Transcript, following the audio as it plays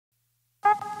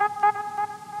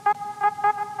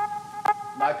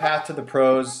path to the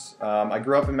pros, I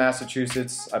grew up in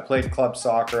Massachusetts. I played club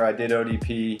soccer. I did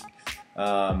ODP.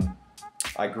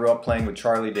 I grew up playing with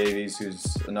Charlie Davies,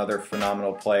 who's another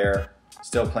phenomenal player,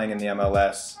 still playing in the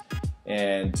MLS,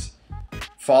 and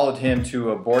followed him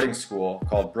to a boarding school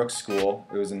called Brooks School.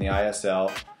 It was in the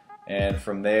ISL, and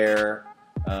from there,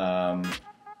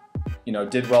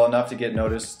 did well enough to get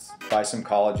noticed by some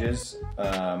colleges,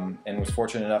 and was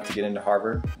fortunate enough to get into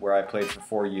Harvard, where I played for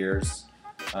 4 years.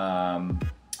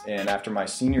 And after my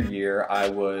senior year, I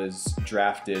was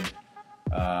drafted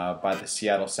by the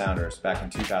Seattle Sounders back in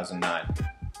 2009.